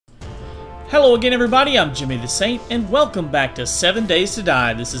Hello again, everybody. I'm Jimmy the Saint, and welcome back to 7 Days to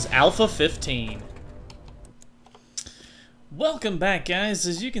Die. This is Alpha 15. Welcome back, guys.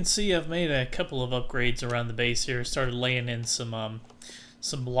 As you can see, I've made a couple of upgrades around the base here. Started laying in some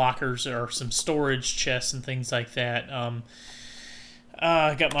lockers or some storage chests and things like that.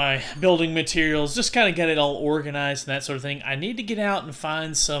 Got my building materials, just kind of got it all organized and that sort of thing. I need to get out and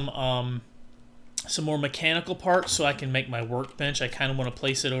find some more mechanical parts so I can make my workbench. I kind of want to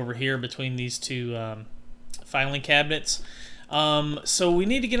place it over here between these two filing cabinets. So we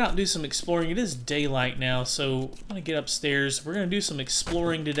need to get out and do some exploring. It is daylight now, so I'm going to get upstairs. We're going to do some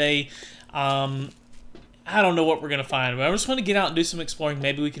exploring today. I don't know what we're going to find, but I just want to get out and do some exploring.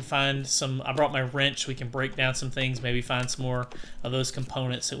 Maybe we can find some... I brought my wrench. We can break down some things, maybe find some more of those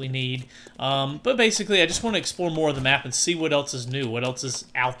components that we need. But basically, I just want to explore more of the map and see what else is new, what else is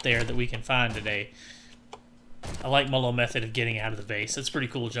out there that we can find today. I like my little method of getting out of the base. It's pretty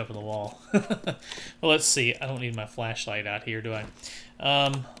cool jumping the wall. Well, let's see. I don't need my flashlight out here, do I?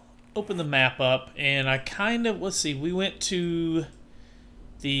 Open the map up, and I kind of... Let's see. We went to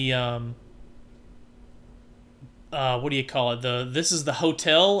the... what do you call it? This is the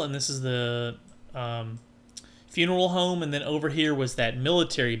hotel, and this is the funeral home, and then over here was that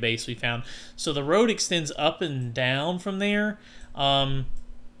military base we found. So the road extends up and down from there, and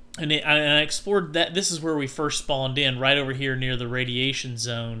I explored that. This is where we first spawned in, right over here near the radiation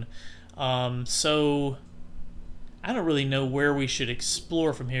zone. So I don't really know where we should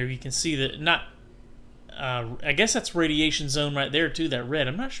explore from here. You can see that I guess that's radiation zone right there too. That red.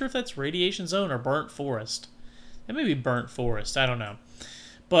 I'm not sure if that's radiation zone or burnt forest. It may be burnt forest. I don't know.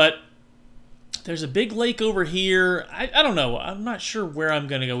 But there's a big lake over here. I don't know. I'm not sure where I'm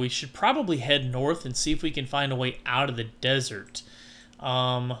going to go. We should probably head north and see if we can find a way out of the desert.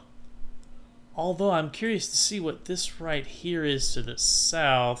 Although I'm curious to see what this right here is to the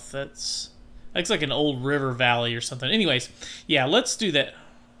south. That looks like an old river valley or something. Anyways, yeah, let's do that.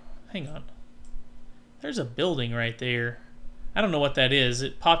 Hang on. There's a building right there. I don't know what that is.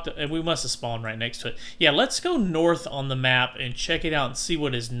 It popped up, and we must have spawned right next to it. Yeah, let's go north on the map and check it out and see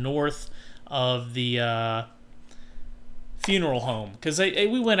what is north of the funeral home. Because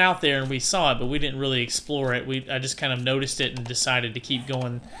we went out there and we saw it, but we didn't really explore it. I just kind of noticed it and decided to keep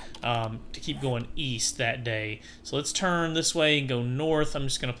going east that day. So let's turn this way and go north. I'm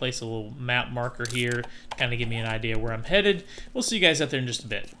just going to place a little map marker here to kind of give me an idea where I'm headed. We'll see you guys out there in just a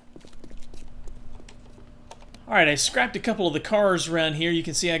bit. Alright, I scrapped a couple of the cars around here. You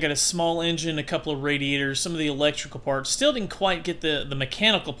can see I got a small engine, a couple of radiators, some of the electrical parts. Still didn't quite get the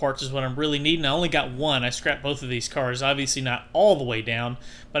mechanical parts is what I'm really needing. I only got one. I scrapped both of these cars. Obviously not all the way down,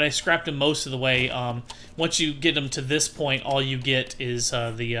 but I scrapped them most of the way. Once you get them to this point, all you get is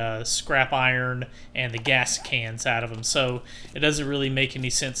the scrap iron and the gas cans out of them. So it doesn't really make any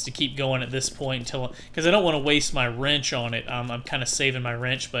sense to keep going at this point because I don't want to waste my wrench on it. I'm kind of saving my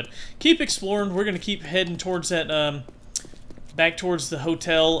wrench, but keep exploring. We're going to keep heading towards that back towards the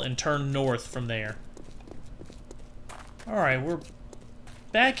hotel and turn north from there. Alright, we're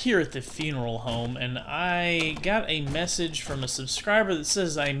back here at the funeral home, and I got a message from a subscriber that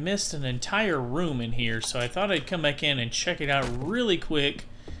says I missed an entire room in here, so I thought I'd come back in and check it out really quick.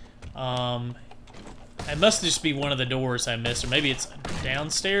 It must just be one of the doors I missed, or maybe it's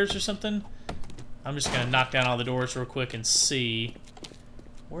downstairs or something. I'm just going to knock down all the doors real quick and see.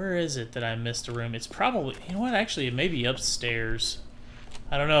 Where is it that I missed a room? It's probably... You know what? Actually, it may be upstairs.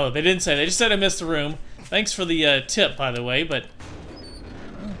 I don't know. They didn't say. They just said I missed a room. Thanks for the tip, by the way, but...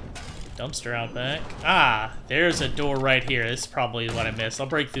 Dumpster out back. Ah, there's a door right here. This is probably what I missed. I'll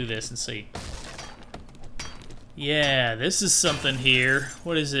break through this and see. Yeah, this is something here.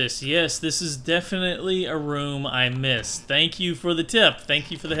 What is this? Yes, this is definitely a room I missed. Thank you for the tip.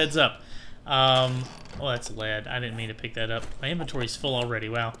 Thank you for the heads up. Oh, that's lead. I didn't mean to pick that up. My inventory's full already.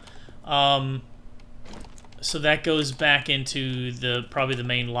 Wow. So that goes back into probably the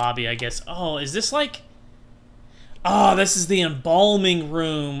main lobby, I guess. Oh, is this like... Oh, this is the embalming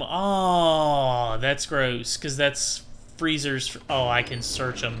room. Oh, that's gross, because that's freezers. Oh, I can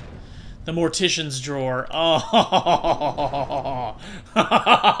search them. The mortician's drawer. Oh.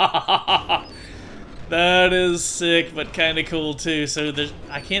 That is sick, but kind of cool, too. So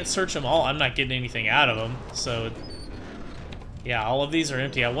I can't search them all. I'm not getting anything out of them. So, yeah, all of these are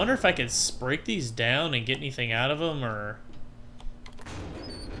empty. I wonder if I could break these down and get anything out of them, or...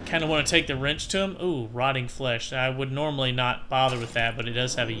 Kind of want to take the wrench to them. Ooh, rotting flesh. I would normally not bother with that, but it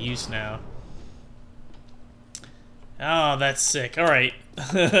does have a use now. Oh, that's sick. All right.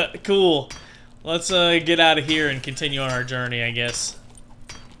 Cool. Let's get out of here and continue on our journey, I guess.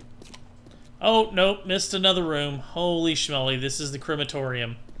 Oh, nope, missed another room. Holy schmoly, this is the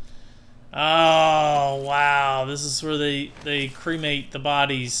crematorium. Oh, wow. This is where they cremate the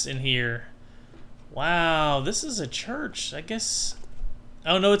bodies in here. Wow, this is a church, I guess.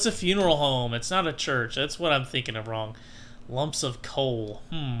 Oh, no, it's a funeral home. It's not a church. That's what I'm thinking of wrong. Lumps of coal.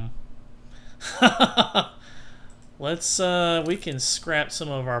 Let's, we can scrap some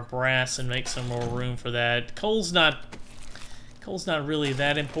of our brass and make some more room for that. Coal's not really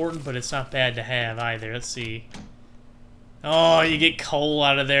that important, but it's not bad to have either. Let's see. Oh, you get coal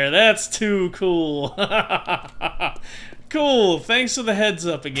out of there. That's too cool. Cool. Thanks for the heads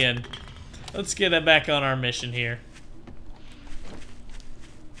up again. Let's get it back on our mission here.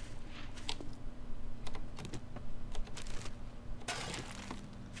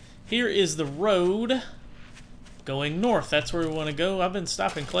 Here is the road going north. That's where we want to go. I've been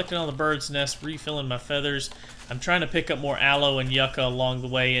stopping, collecting all the birds' nests, refilling my feathers. I'm trying to pick up more aloe and yucca along the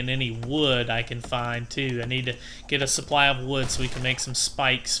way, and any wood I can find too. I need to get a supply of wood so we can make some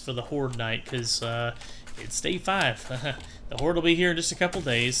spikes for the horde night, because it's day 5. The horde will be here in just a couple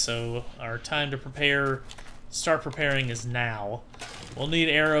days, so our time to start preparing is now. We'll need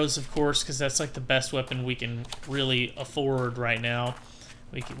arrows, of course, because that's like the best weapon we can really afford right now.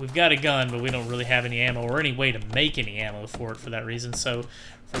 We've got a gun, but we don't really have any ammo or any way to make any ammo for it for that reason. So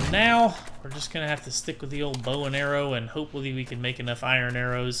for now, we're just going to have to stick with the old bow and arrow, and hopefully we can make enough iron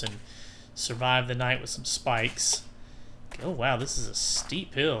arrows and survive the night with some spikes. Oh, wow, this is a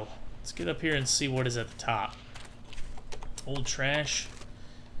steep hill. Let's get up here and see what is at the top. Old trash.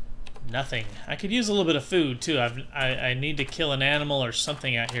 Nothing. I could use a little bit of food, too. I need to kill an animal or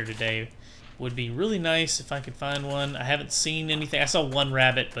something out here today. Would be really nice if I could find one. I haven't seen anything. I saw one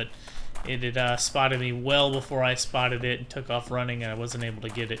rabbit, but it had spotted me well before I spotted it and took off running, and I wasn't able to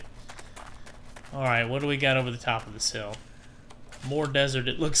get it. Alright, what do we got over the top of this hill? More desert,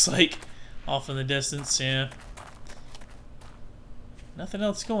 it looks like, off in the distance, yeah. Nothing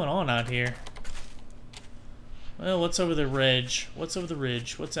else going on out here. Well, what's over the ridge? What's over the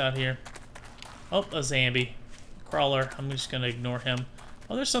ridge? What's out here? Oh, a zombie. Crawler. I'm just going to ignore him.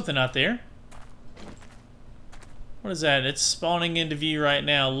 Oh, there's something out there. What is that? It's spawning into view right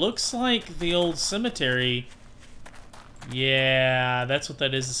now. Looks like the old cemetery. Yeah, that's what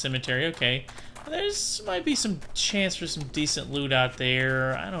that is, the cemetery. Okay. There's might be some chance for some decent loot out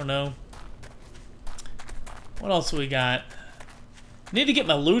there. I don't know. What else we got? Need to get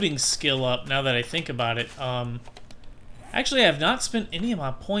my looting skill up now that I think about it. Actually, I have not spent any of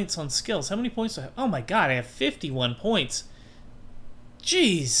my points on skills. How many points do I have? Oh my god, I have 51 points.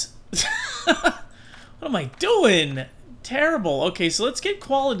 Jeez. What am I doing? Terrible. Okay, so let's get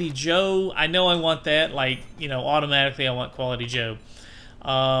Quality Joe. I know I want that. Like, you know, automatically I want Quality Joe.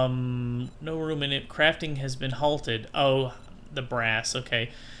 No room in it. Crafting has been halted. Oh, the brass. Okay.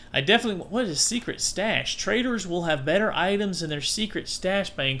 I definitely... What is secret stash? Traders will have better items in their secret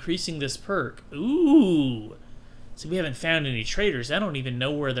stash by increasing this perk. Ooh. So we haven't found any traders. I don't even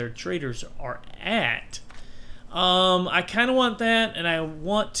know where their traders are at. I kind of want that, and I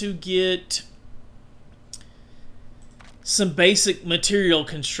want to get some basic material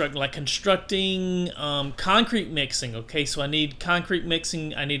constructing concrete mixing. Okay, so I need concrete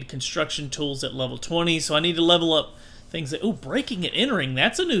mixing. I need construction tools at level 20, so I need to level up things that... Oh, breaking and entering.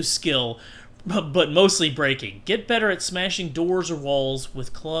 That's a new skill, but mostly breaking. Get better at smashing doors or walls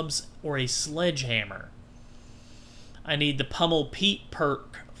with clubs or a sledgehammer. I need the Pummel Pete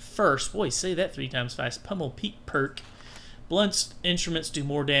perk first. Boy, say that 3 times fast. Pummel Pete perk. Blunt instruments do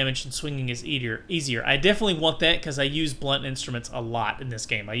more damage and swinging is easier. I definitely want that because I use blunt instruments a lot in this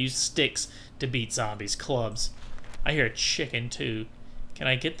game. I use sticks to beat zombies, clubs. I hear a chicken too. Can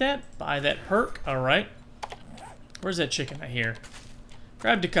I get that? Buy that perk. Alright. Where's that chicken I hear?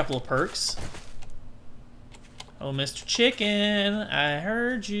 Grabbed a couple of perks. Oh, Mr. Chicken, I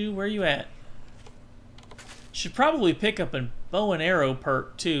heard you. Where you at? Should probably pick up a bow and arrow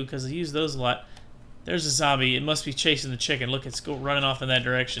perk too because I use those a lot. There's a zombie. It must be chasing the chicken. Look, it's running off in that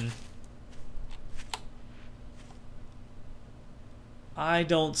direction. I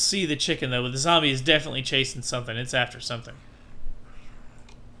don't see the chicken, though, but the zombie is definitely chasing something. It's after something.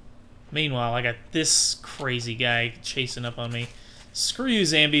 Meanwhile, I got this crazy guy chasing up on me. Screw you,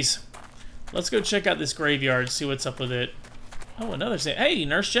 zombies. Let's go check out this graveyard, see what's up with it. Oh, another zombie. Hey,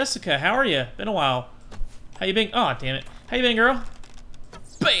 Nurse Jessica, how are you? Been a while. How you been? Oh, damn it. How you been, girl?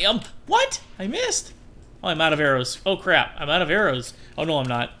 Bam! What? I missed. Oh, I'm out of arrows. Oh, crap. I'm out of arrows. Oh, no, I'm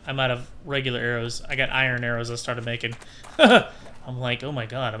not. I'm out of regular arrows. I got iron arrows I started making. I'm like, oh, my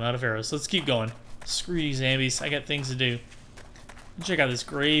God. I'm out of arrows. Let's keep going. Screw you, zombies. I got things to do. Check out this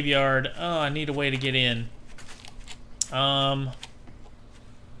graveyard. Oh, I need a way to get in. All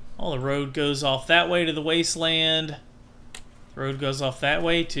the road goes off that way to the wasteland. The Road goes off that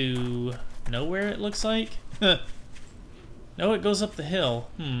way to nowhere, it looks like. No, it goes up the hill.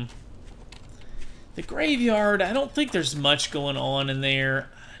 The graveyard, I don't think there's much going on in there.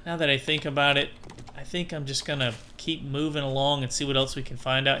 Now that I think about it, I think I'm just gonna keep moving along and see what else we can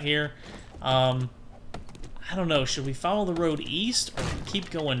find out here. I don't know, should we follow the road east or keep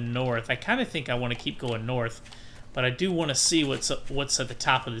going north? I kind of think I want to keep going north, but I do want to see what's at the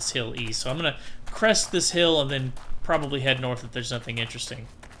top of this hill east. So I'm gonna crest this hill and then probably head north if there's nothing interesting.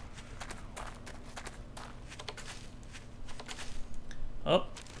 Oh,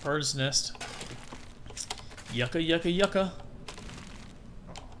 bird's nest. Yucca, yucca, yucca.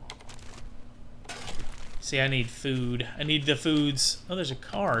 See, I need food. I need the foods. Oh, there's a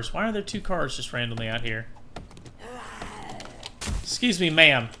cars. Why are there two cars just randomly out here? Excuse me,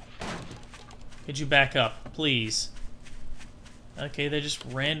 ma'am. Could you back up, please? Okay, they're just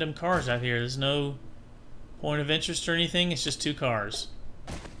random cars out here. There's no point of interest or anything. It's just two cars.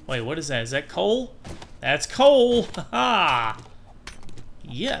 Wait, what is that? Is that coal? That's coal! Ha-ha!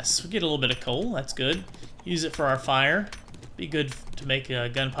 Yes, we get a little bit of coal. That's good. Use it for our fire. Be good to make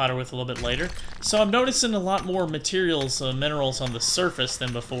gunpowder with a little bit later. So I'm noticing a lot more materials, minerals on the surface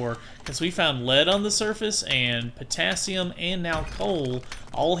than before, because we found lead on the surface and potassium and now coal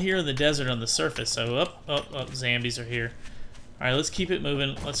all here in the desert on the surface. So zombies are here. All right, let's keep it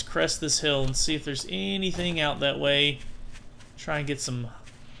moving. Let's crest this hill and see if there's anything out that way. Try and get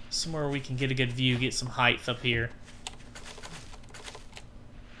somewhere we can get a good view, get some height up here.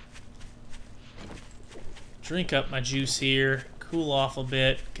 Drink up my juice here, cool off a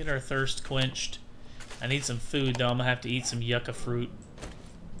bit, get our thirst quenched. I need some food though, I'm gonna have to eat some yucca fruit.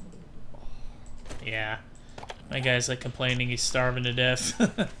 Yeah, my guy's like complaining he's starving to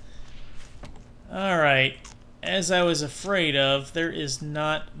death. Alright, as I was afraid of, there is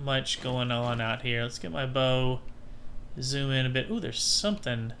not much going on out here. Let's get my bow, zoom in a bit. Ooh, there's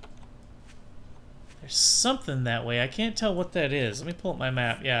something. There's something that way. I can't tell what that is. Let me pull up my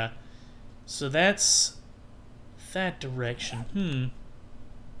map, yeah. So that's that direction.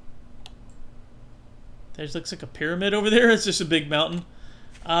 There looks like a pyramid over there. It's just a big mountain.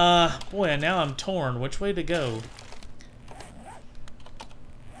 Boy, now I'm torn. Which way to go?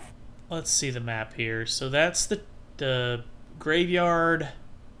 Let's see the map here. So that's the graveyard.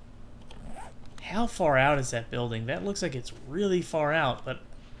 How far out is that building? That looks like it's really far out, but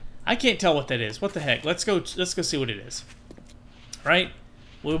I can't tell what that is. What the heck? Let's go see what it is. Right?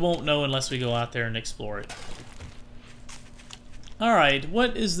 We won't know unless we go out there and explore it. Alright,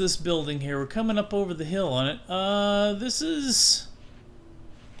 what is this building here? We're coming up over the hill on it. This is...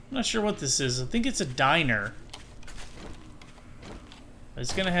 I'm not sure what this is. I think it's a diner.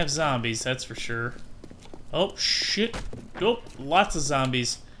 It's gonna have zombies, that's for sure. Oh, shit. Oh, lots of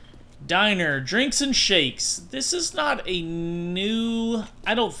zombies. Diner, drinks and shakes. This is not a new...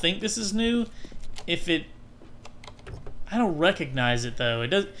 I don't think this is new. If it... I don't recognize it, though.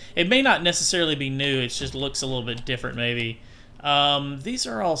 It may not necessarily be new. It just looks a little bit different, maybe. These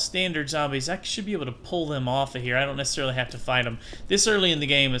are all standard zombies. I should be able to pull them off of here. I don't necessarily have to fight them. This early in the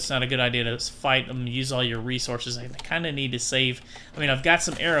game, it's not a good idea to fight them, use all your resources. I kind of need to save... I mean, I've got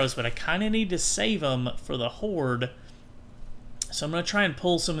some arrows, but I kind of need to save them for the horde. So I'm going to try and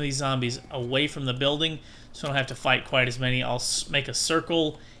pull some of these zombies away from the building so I don't have to fight quite as many. I'll make a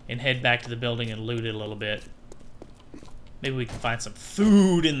circle and head back to the building and loot it a little bit. Maybe we can find some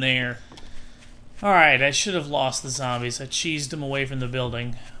food in there. Alright, I should have lost the zombies. I cheesed them away from the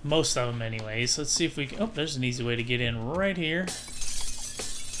building. Most of them anyways. Let's see if we can... Oh, there's an easy way to get in right here.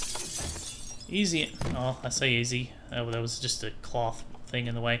 Easy. Oh, I say easy. Oh, that was just a cloth thing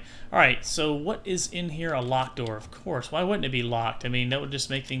in the way. Alright, so what is in here? A locked door, of course. Why wouldn't it be locked? I mean, that would just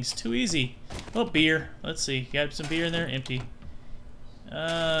make things too easy. Oh, beer. Let's see. Got some beer in there? Empty.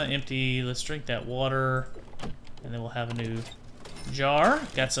 Empty. Let's drink that water. And then we'll have a new jar.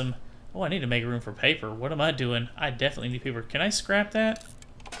 Got some... Oh, I need to make room for paper. What am I doing? I definitely need paper. Can I scrap that?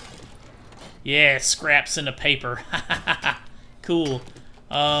 Yeah, scraps into paper. Cool.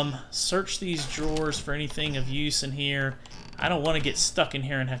 Search these drawers for anything of use in here. I don't want to get stuck in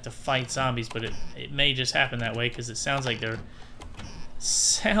here and have to fight zombies, but it may just happen that way because it sounds like they're...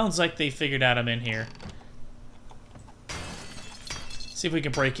 Sounds like they figured out I'm in here. See if we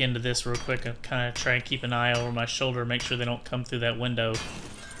can break into this real quick and kind of try and keep an eye over my shoulder, make sure they don't come through that window.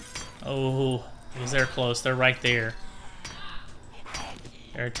 Oh, because they're close. They're right there.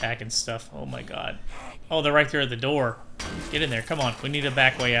 They're attacking stuff. Oh my god. Oh, they're right there at the door. Get in there. Come on. We need a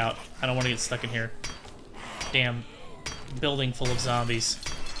back way out. I don't want to get stuck in here. Damn building full of zombies.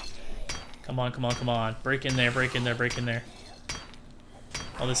 Come on, come on, come on. Break in there, break in there, break in there.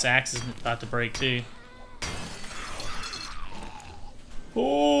 Oh, this axe is about to break too.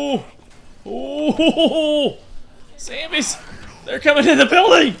 Oh! Oh! Zombies! They're coming in the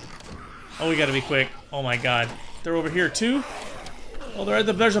building! Oh, we gotta be quick. Oh my god. They're over here too? Oh,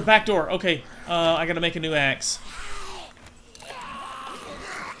 there's a back door. Okay, I gotta make a new axe.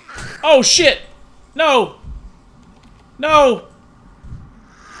 Oh shit! No! No!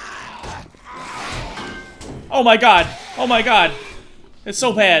 Oh my god! Oh my god! It's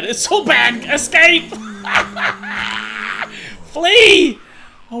so bad! It's so bad! Escape! Flee!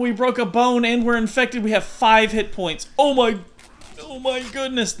 Oh, we broke a bone and we're infected. We have 5 hit points. Oh my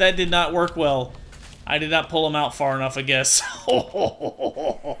goodness, that did not work well. I did not pull him out far enough, I guess.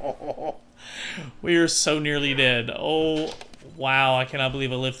 We are so nearly dead. Oh, wow, I cannot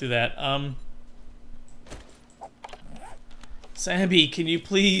believe I lived through that. Sammy, can you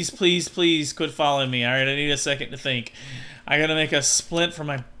please quit following me? Alright, I need a second to think. I gotta make a splint for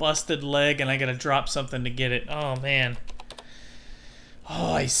my busted leg and I gotta drop something to get it. Oh, man.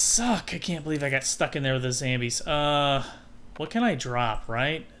 Oh, I suck. I can't believe I got stuck in there with the zombies. What can I drop,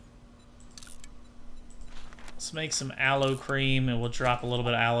 right? Let's make some aloe cream and we'll drop a little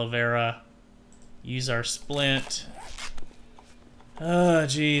bit of aloe vera. Use our splint. Oh,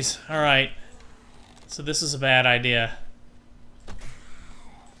 jeez. Alright. So this is a bad idea.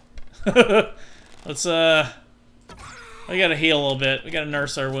 Let's, we gotta heal a little bit. We gotta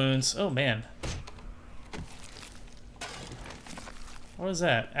nurse our wounds. Oh, man. What is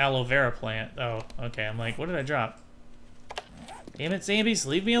that? Aloe vera plant. Oh, okay. I'm like, what did I drop? Damn it, zombies.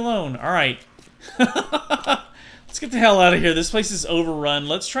 Leave me alone. Alright. Let's get the hell out of here. This place is overrun.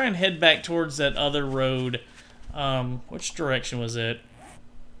 Let's try and head back towards that other road. Which direction was it?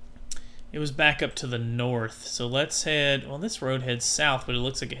 It was back up to the north. So let's head... Well, this road heads south, but it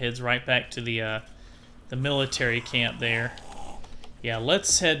looks like it heads right back to the military camp there. Yeah,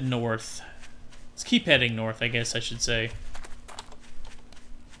 let's head north. Let's keep heading north, I guess I should say.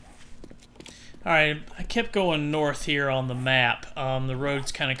 Alright, I kept going north here on the map. The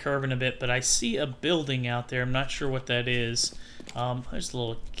road's kind of curving a bit, but I see a building out there. I'm not sure what that is. There's a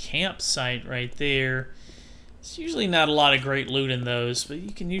little campsite right there. It's usually not a lot of great loot in those, but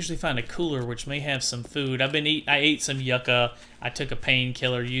you can usually find a cooler which may have some food. I ate some yucca. I took a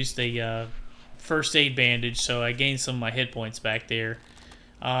painkiller, used a first aid bandage, so I gained some of my hit points back there.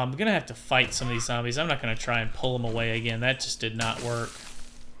 I'm gonna have to fight some of these zombies. I'm not gonna try and pull them away again. That just did not work.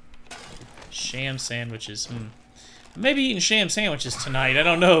 Sham sandwiches. Maybe eating sham sandwiches tonight. I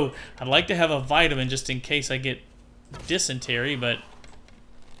don't know. I'd like to have a vitamin just in case I get dysentery, but...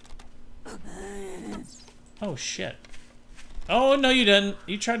 Oh, shit. Oh, no, you didn't.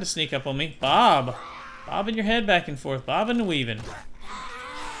 You tried to sneak up on me. Bob. Bobbing your head back and forth. Bobbing and weaving.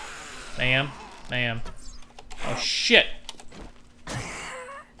 Bam. Bam. Oh, shit.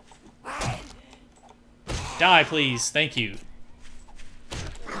 Die, please. Thank you.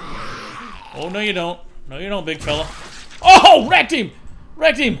 Oh, no you don't. No you don't, big fella. Oh, wrecked him!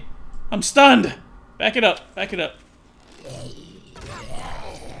 Wrecked him! I'm stunned! Back it up. Back it up.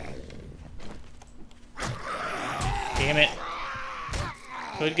 Damn it.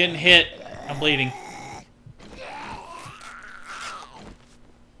 Quit getting hit. I'm bleeding.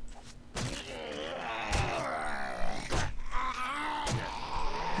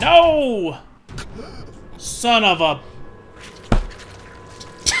 No! Son of a...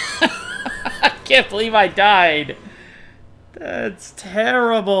 I can't believe I died. That's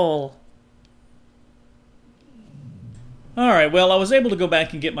terrible. Alright, well, I was able to go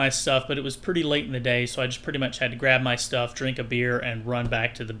back and get my stuff, but it was pretty late in the day, so I just pretty much had to grab my stuff, drink a beer, and run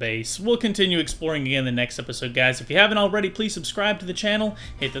back to the base. We'll continue exploring again in the next episode, guys. If you haven't already, please subscribe to the channel,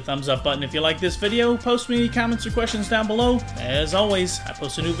 hit the thumbs up button if you like this video, post me any comments or questions down below. As always, I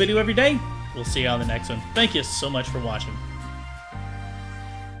post a new video every day. We'll see you on the next one. Thank you so much for watching.